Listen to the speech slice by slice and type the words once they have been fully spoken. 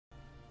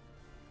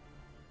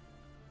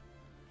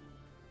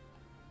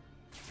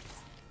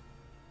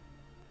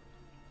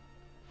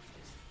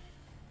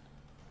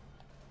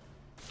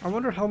I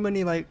wonder how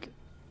many like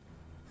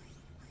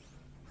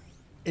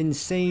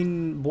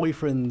insane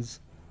boyfriends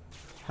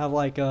have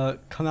like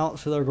come out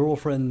to their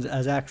girlfriends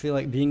as actually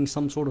like being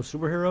some sort of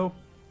superhero.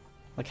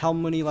 Like how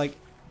many like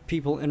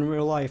people in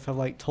real life have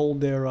like told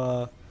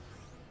their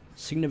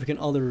significant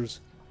others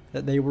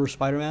that they were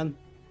Spider-Man,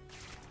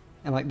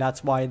 and like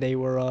that's why they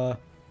were and,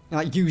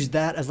 like used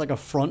that as like a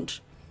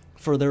front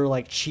for their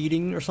like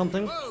cheating or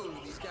something. Whoa,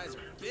 these guys are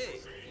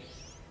big.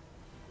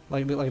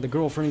 Like the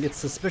girlfriend gets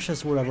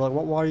suspicious or whatever. Like,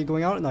 why are you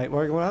going out at night? Why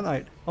are you going out at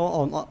night?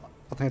 Oh,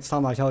 I think it's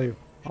time I tell you.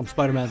 I'm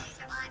Spider-Man.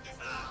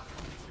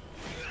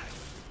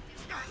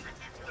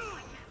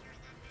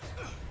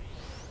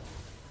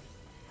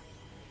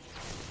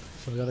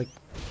 So we gotta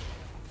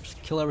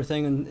just kill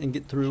everything and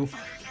get through.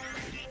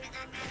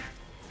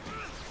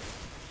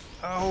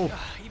 Ow!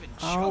 Even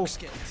Ow! Chuck's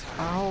getting tired.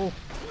 Ow!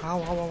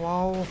 Ow! Ow! Ow!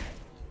 Ow!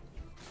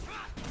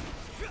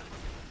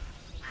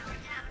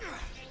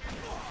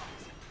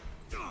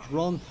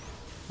 Run!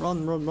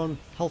 Run! Run! Run!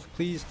 Health,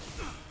 please!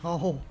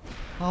 Ow!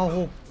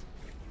 Ow!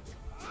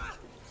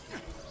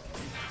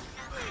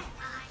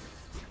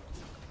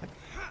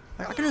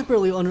 I can just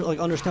barely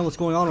understand what's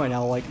going on right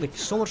now. Like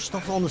so much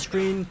stuff on the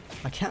screen.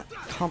 I can't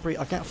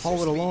comprehend. I can't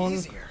follow it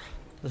along.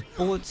 There's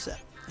bullets,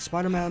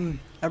 Spider-Man,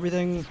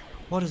 everything.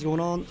 What is going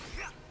on?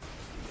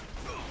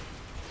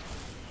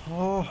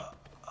 Oh.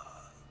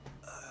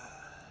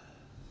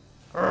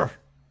 Urgh.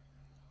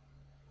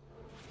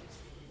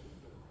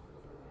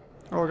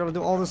 Oh, I gotta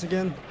do all this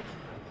again.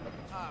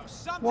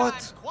 Sometimes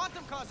What?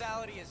 quantum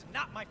causality is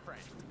not my friend.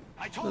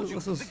 I told you,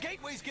 This is- the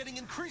gateway's getting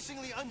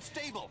increasingly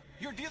unstable.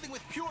 You're dealing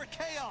with pure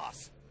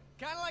chaos.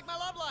 Kind of like my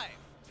love life.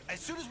 As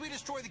soon as we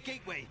destroy the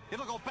gateway,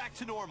 it'll go back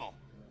to normal.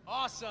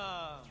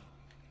 Awesome.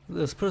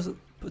 This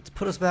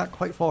put us back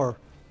quite far.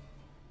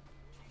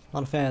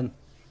 Not a fan.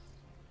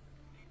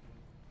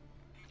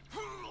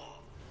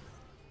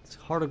 It's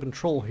hard to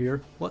control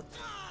here. What?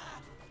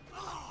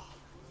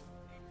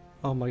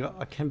 Oh my god,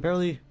 I can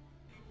barely.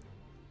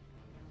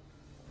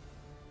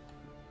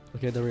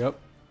 Okay, there we go.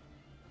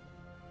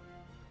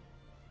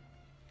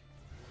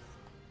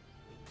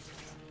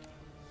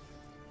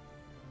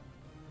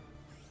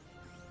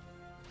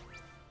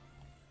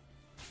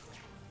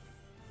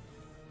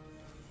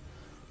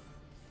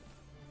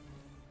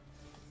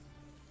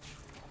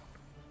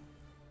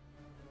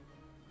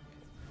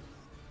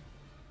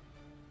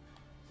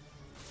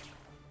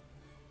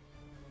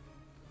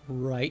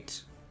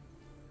 Right.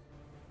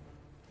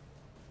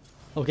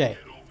 Okay.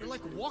 You're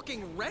like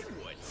walking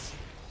redwoods.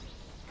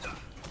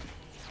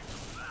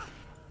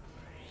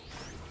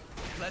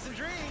 Pleasant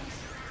dreams.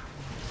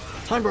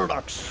 Time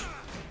paradox.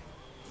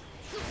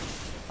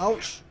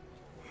 Ouch.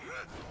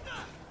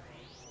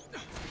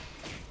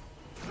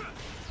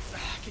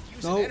 Could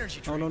use No. an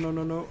energy No, drink. no,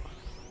 no, no, no.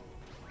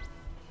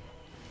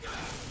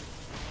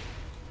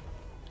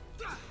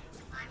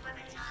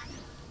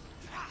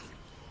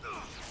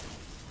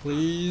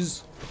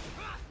 Please.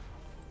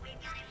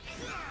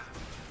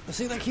 I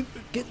see they keep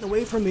getting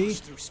away from me. Push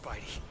through,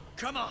 Spidey.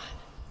 Come on.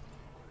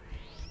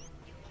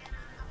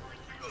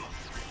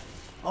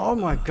 Oh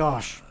my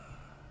gosh.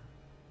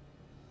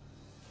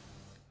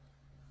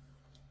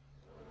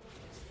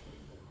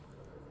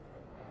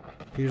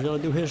 He's gonna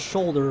do his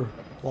shoulder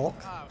walk.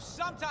 Oh,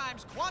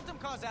 sometimes quantum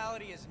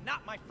causality is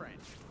not my friend.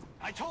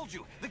 I told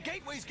you, the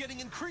gateway's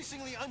getting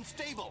increasingly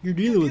unstable. You're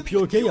dealing with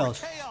pure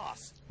chaos.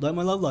 Like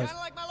my love life. Kind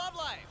of like my love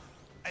life.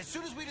 As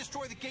soon as we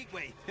destroy the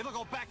gateway, it'll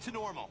go back to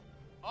normal.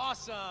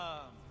 Awesome.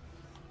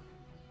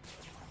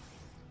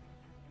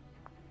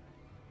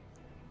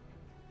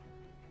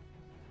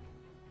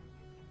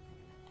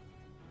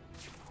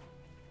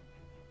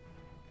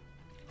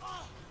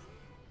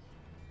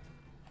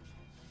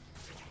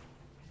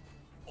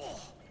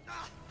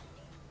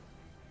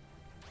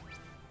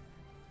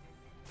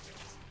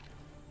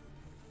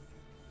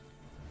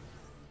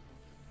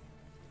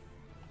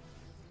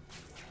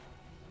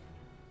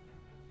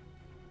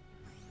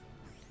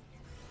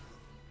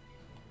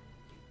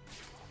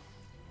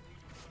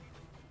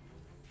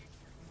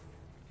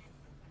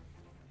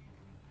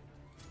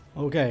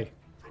 Okay.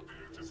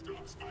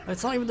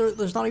 It's not even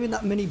there's not even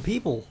that many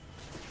people.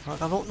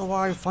 Like, I don't know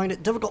why I find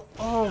it difficult.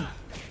 Oh.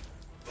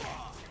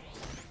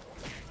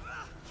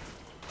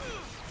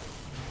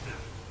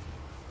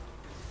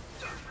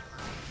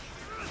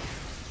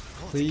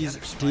 Please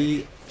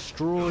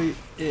destroy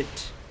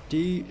it.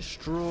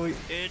 Destroy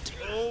it.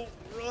 Oh,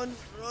 run,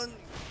 run.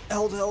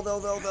 Health, health,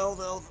 health, health, health,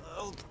 health,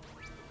 health.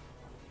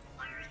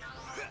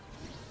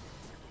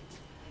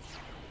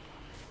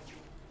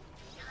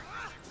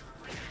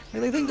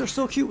 They think they're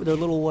so cute with their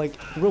little, like,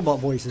 robot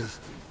voices.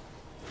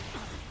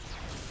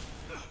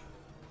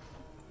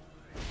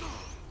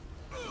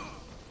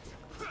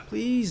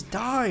 Please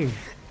die!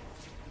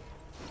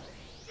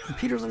 And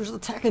Peter's like, just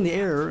attacking the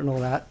air and all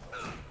that.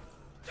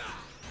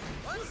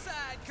 One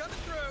side coming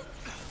through.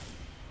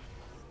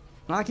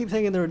 And I keep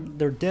thinking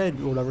they're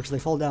dead or whatever because they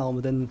fall down,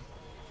 but then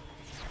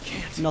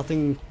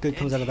nothing good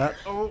comes out of that.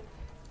 Oh.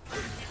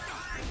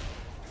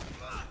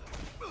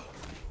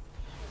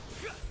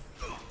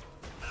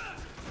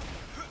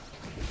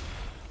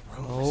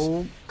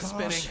 Oh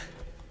gosh.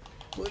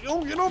 Spinning.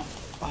 Oh, get up!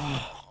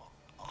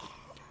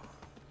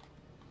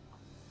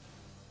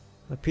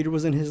 Peter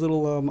was in his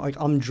little like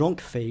I'm drunk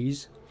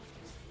phase.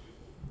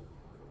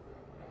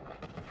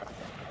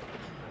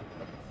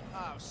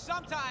 Oh,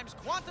 sometimes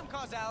quantum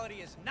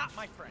causality is not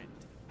my friend.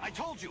 I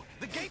told you,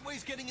 the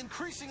gateway's getting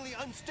increasingly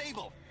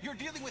unstable. You're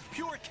dealing with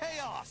pure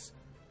chaos.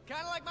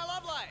 Kinda like my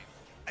love life.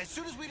 As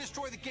soon as we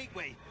destroy the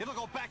gateway, it'll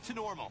go back to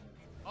normal.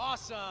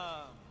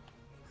 Awesome.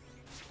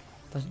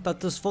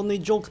 That is funny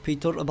joke,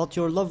 Peter, about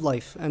your love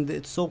life, and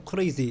it's so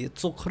crazy.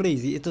 It's so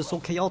crazy. It is so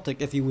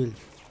chaotic, if you will.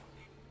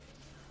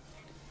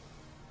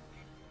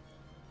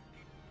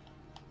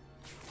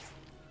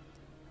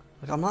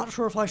 Like, I'm not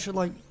sure if I should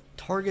like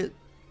target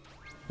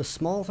the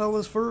small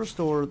fellas first,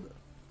 or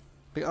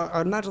like,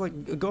 I'd imagine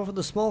like go for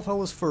the small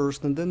fellas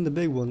first and then the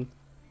big one.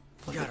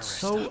 But it's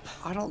so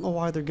I don't know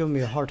why they're giving me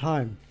a hard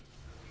time.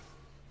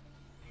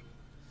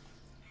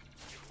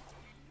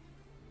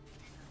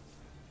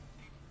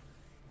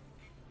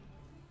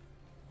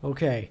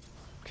 Okay,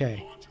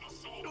 okay.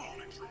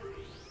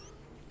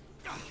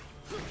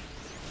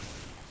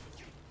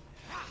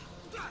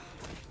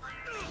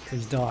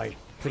 Please die.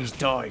 Please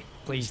die.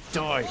 Please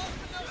die.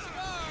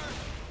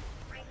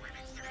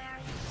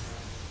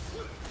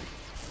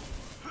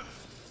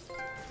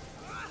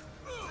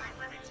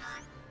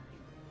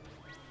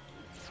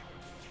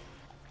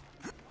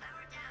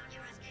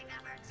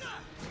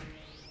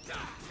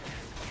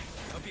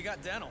 Hope you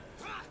got dental.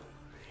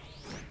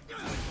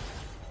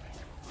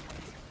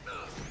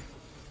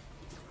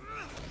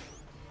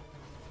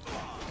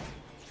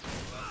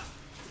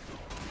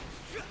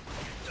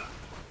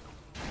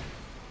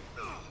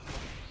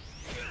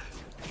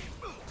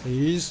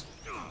 Please.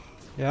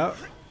 Yeah.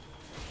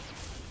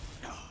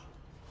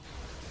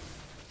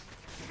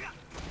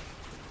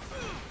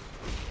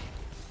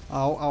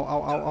 Ow, ow,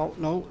 ow, ow, ow.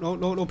 No, no,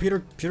 no, no,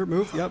 Peter. Peter,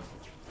 move. Yep.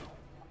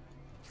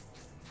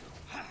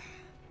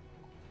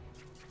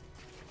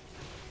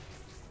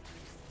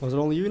 Was it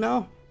only you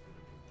now?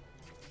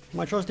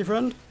 My trusty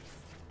friend?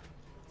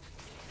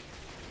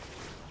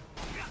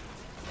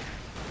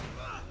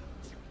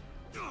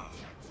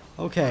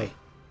 Okay.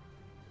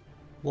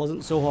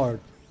 Wasn't so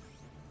hard.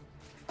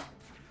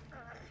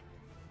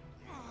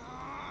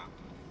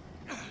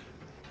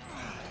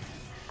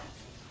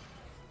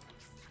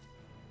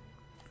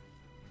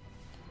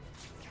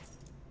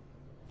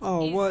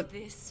 Oh, what? Is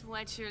this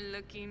what you're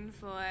looking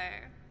for?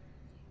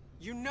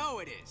 You know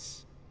it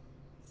is.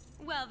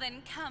 Well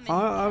then come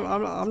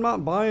and I'm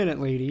not buying it,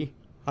 lady.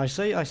 I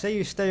say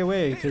you stay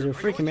away because you're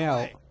freaking me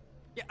out.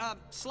 Yeah,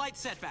 slight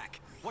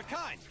setback. What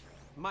kind?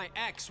 My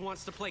ex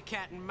wants to play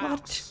cat and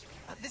mouse.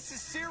 This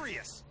is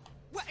serious.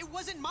 Well, it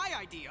wasn't my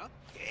idea.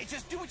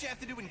 Just do what you have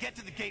to do and get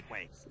to the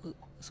gateway.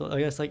 So I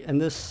guess like in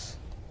this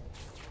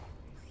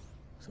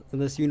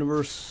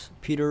universe,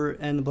 Peter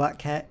and the black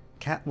cat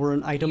were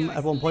an item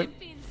at one point.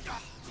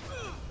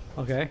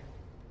 Okay.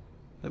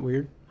 That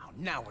weird. Oh,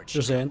 now we're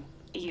Just saying.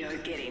 You're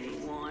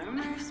getting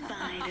warmer,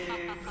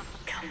 Spider.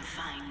 Come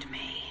find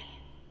me.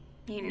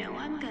 You know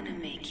I'm gonna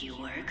make you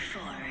work for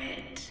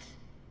it.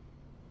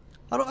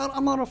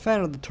 I'm not a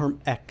fan of the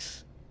term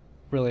X,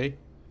 really.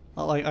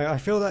 Like I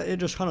feel that it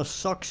just kind of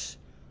sucks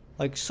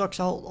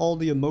out all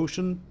the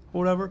emotion or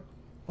whatever.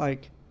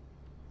 Like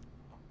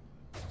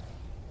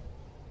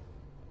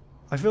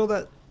I feel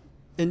that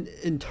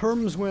in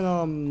terms when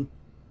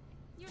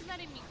You're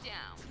letting me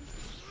down.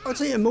 I'd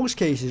say in most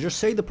cases just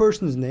say the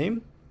person's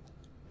name.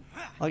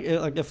 Like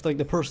if like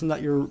the person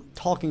that you're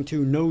talking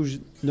to knows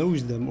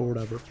them or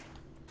whatever.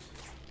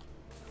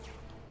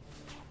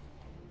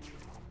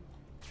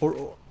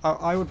 Or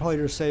I would probably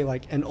just say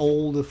like an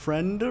old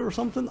friend or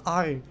something.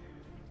 That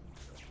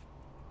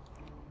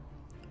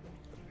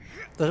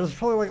is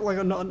probably like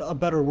a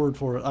better word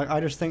for it. I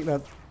just think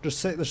that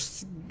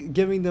just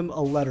giving them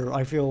a letter,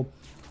 I feel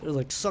it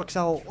like sucks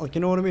out, like,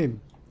 you know what I mean?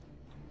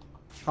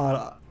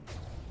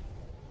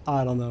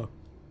 I don't know.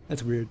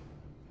 That's weird.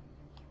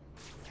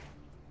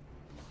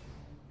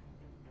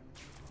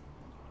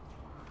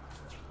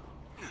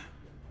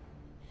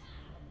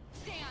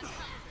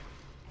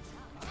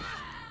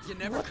 You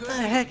never What could. the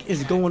heck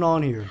is going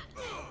on here?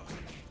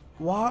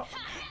 What?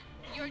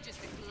 You're just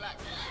a glutton.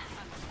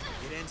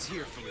 It ends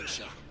here,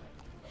 Felicia.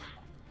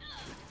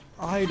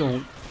 I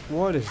don't.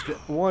 What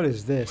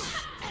is this?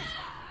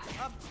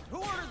 Who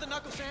ordered the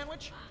knuckle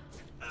sandwich?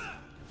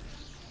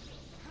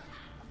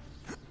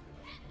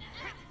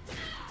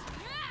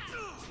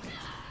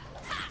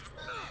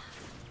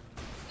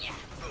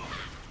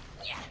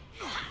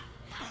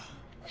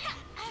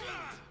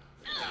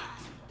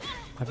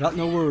 I've got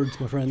no words,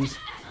 my friends.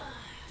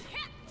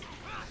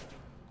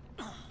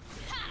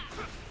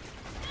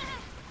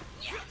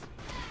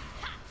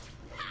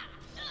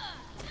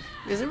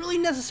 Is it really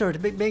necessary to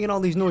be making all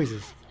these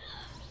noises?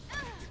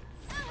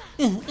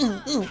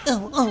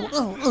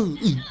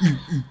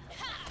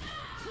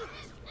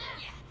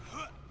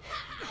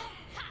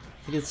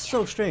 It's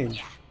so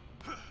strange.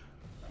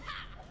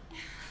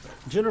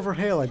 Jennifer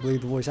Hale, I believe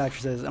the voice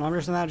actress is, and I'm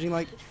just imagining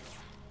like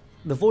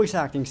the voice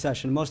acting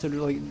session must have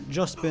like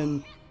just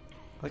been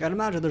Like, I'd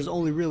imagine there's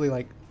only really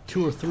like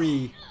 2 or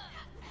 3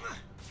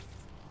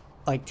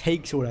 like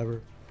takes or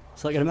whatever.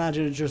 So like, I'd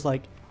imagine it's just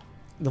like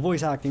the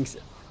voice acting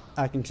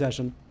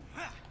session.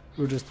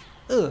 We're just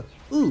ooh,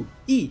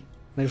 e. And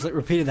they just like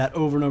repeated that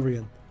over and over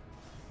again.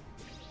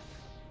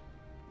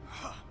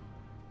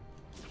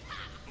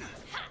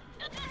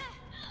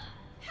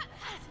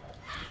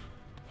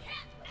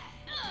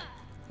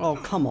 Oh,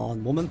 come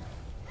on, woman.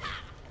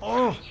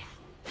 Oh.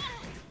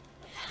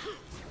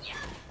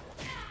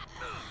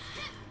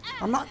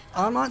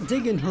 I'm not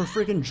digging her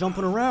freaking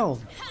jumping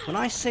around. When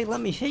I say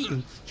let me hit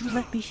you, you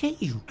let me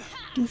hit you.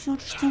 Do you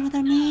understand what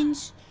that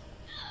means?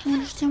 Do you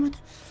understand what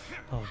that...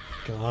 Oh,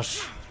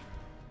 gosh.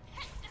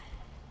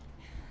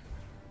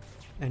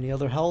 Any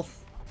other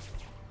health?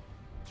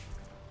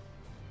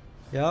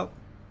 Yep.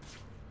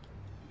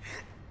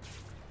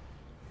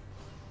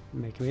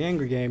 Making me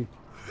angry, game.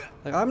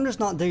 Like, I'm just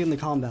not digging the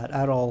combat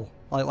at all.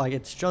 Like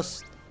it's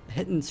just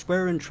hitting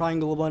square and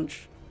triangle a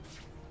bunch.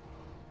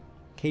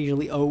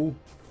 Occasionally O.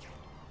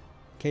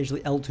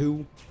 Occasionally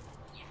L2.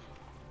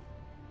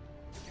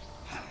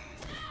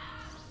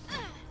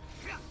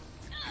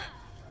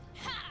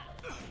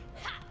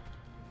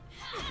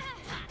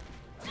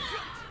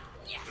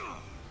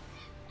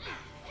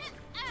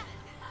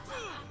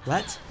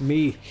 Let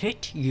me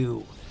hit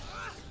you.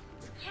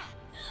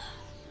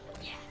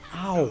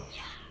 Ow.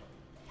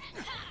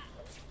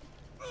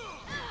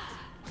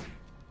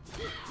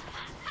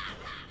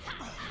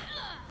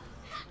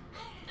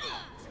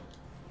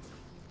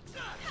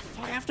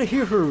 I have to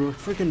hear her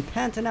freaking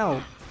panting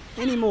out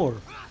anymore.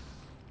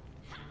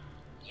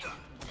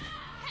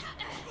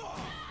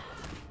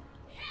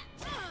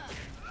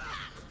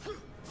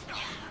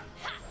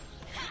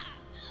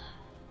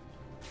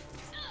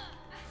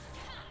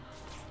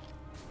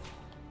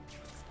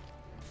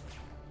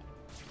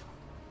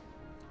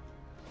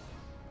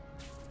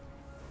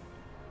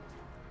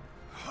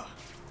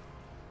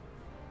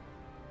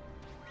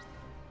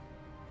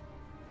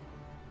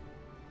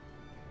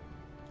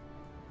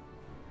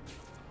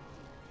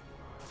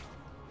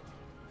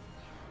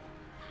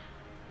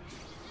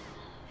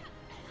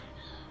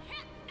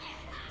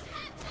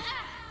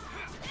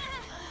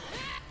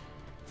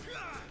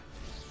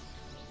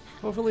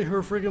 Hopefully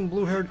her friggin'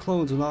 blue-haired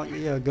clones will not,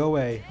 yeah, go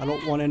away. I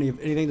don't want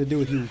anything to do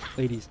with you,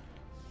 ladies.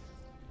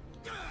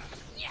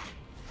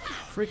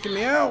 Freaking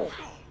me out!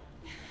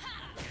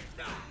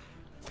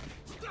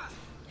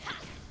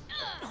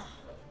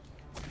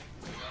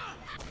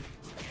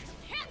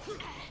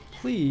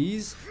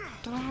 Please,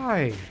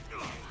 die!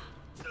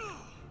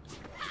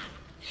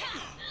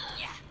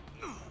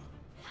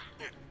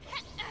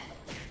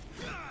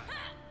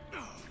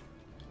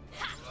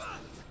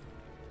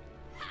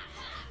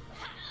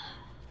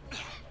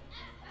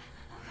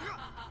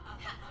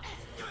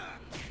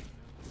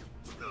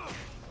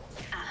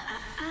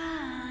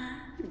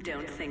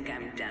 Don't think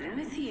I'm done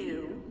with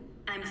you.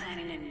 I'm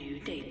planning a new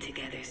date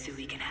together so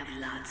we can have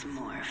lots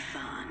more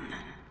fun.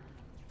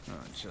 Oh,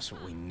 just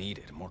what we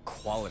needed, more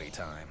quality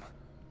time.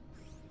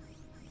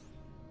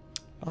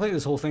 I think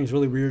this whole thing's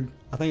really weird.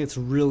 I think it's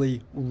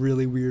really,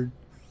 really weird.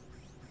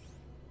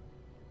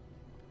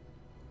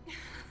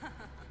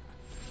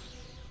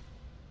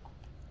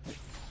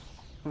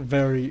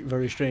 Very,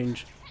 very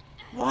strange.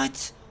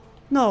 What?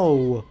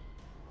 No.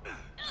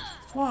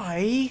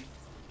 Why?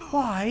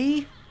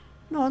 Why?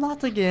 No,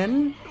 not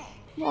again.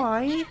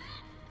 Why?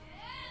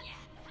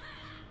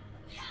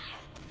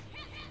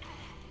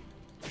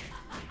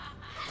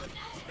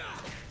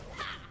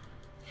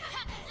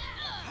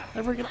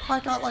 I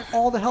got like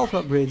all the health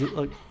upgrades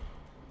like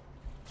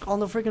on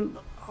the freaking.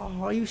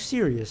 Oh, are you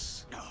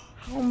serious?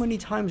 How many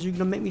times are you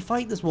gonna make me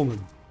fight this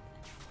woman?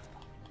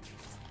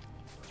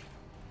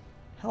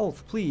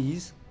 Health,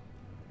 please.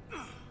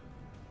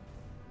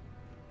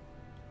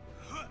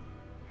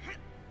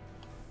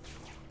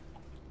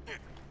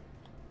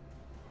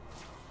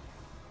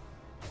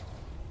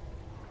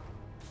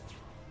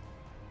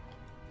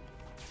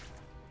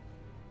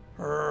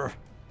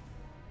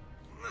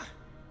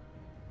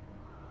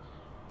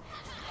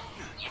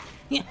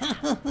 You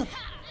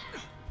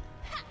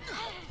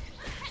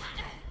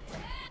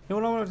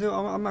know what I'm gonna do?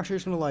 I'm actually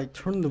just gonna like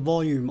turn the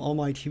volume on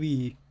my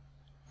TV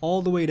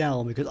all the way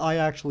down because I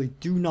actually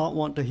do not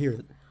want to hear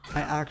it.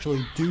 I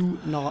actually do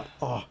not.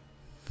 Oh.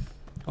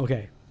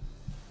 Okay.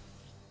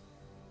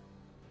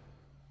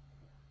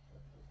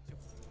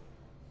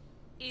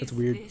 It's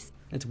weird.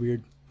 It's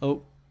weird.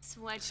 Oh.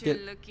 What you're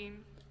looking.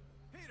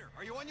 Peter,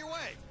 are you on your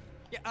way?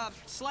 Yeah,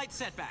 slight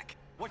setback.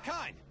 What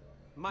kind?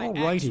 My ex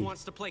Alrighty.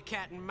 wants to play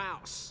cat and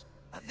mouse.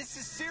 This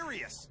is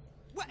serious.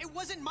 Well, it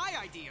wasn't my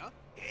idea.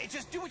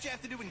 Just do what you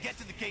have to do and get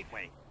to the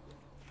gateway.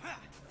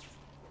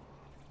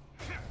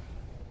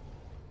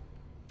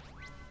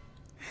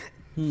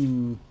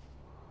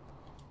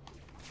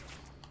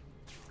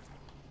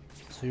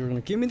 So you're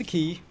gonna give me the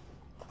key,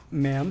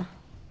 ma'am.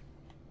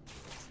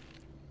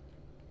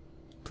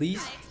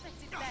 Please.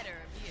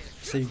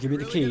 So you give me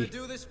the Really gonna key,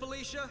 do this,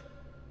 Felicia?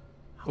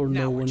 or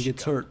Now no one where'd she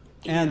gets go? hurt,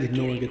 and You're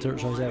no one getting gets hurt.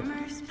 So I was out.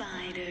 warmer,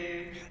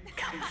 Spider.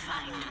 Come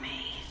find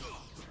me.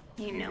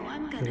 You know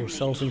I'm gonna make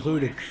Yourself you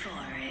included. work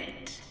for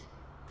it.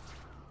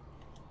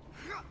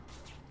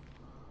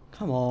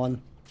 Come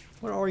on.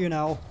 Where are you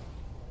now?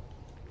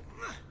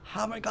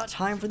 Haven't got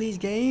time for these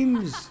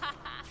games.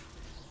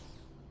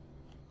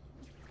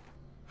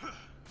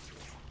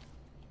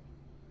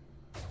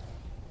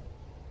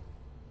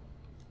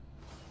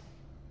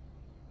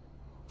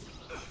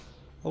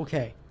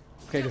 Okay.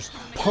 Okay, just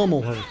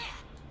pummel her.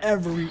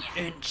 Every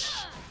inch.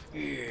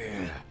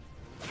 Yeah.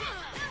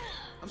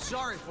 I'm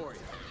sorry for you,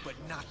 but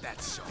not that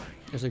sorry.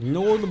 Just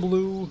ignore the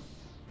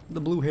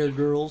blue-haired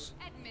girls.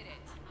 Admit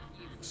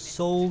it.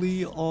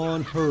 Solely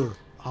on her.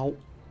 Ow.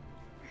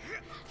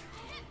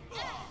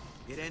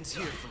 It ends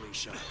here,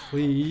 Felicia.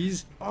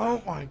 Please. Oh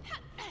my.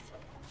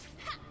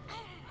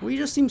 We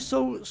just seem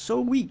so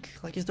weak.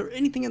 Like, is there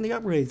anything in the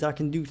upgrades that I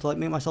can do to like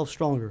make myself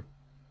stronger?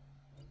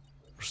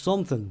 Or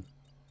something.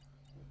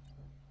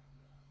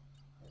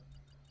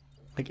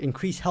 Like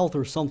increase health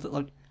or something.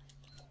 Like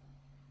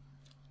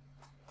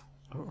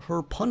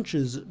her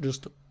punches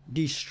just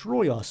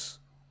destroy us.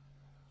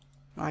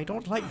 I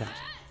don't like that.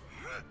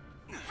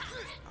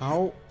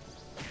 Ow.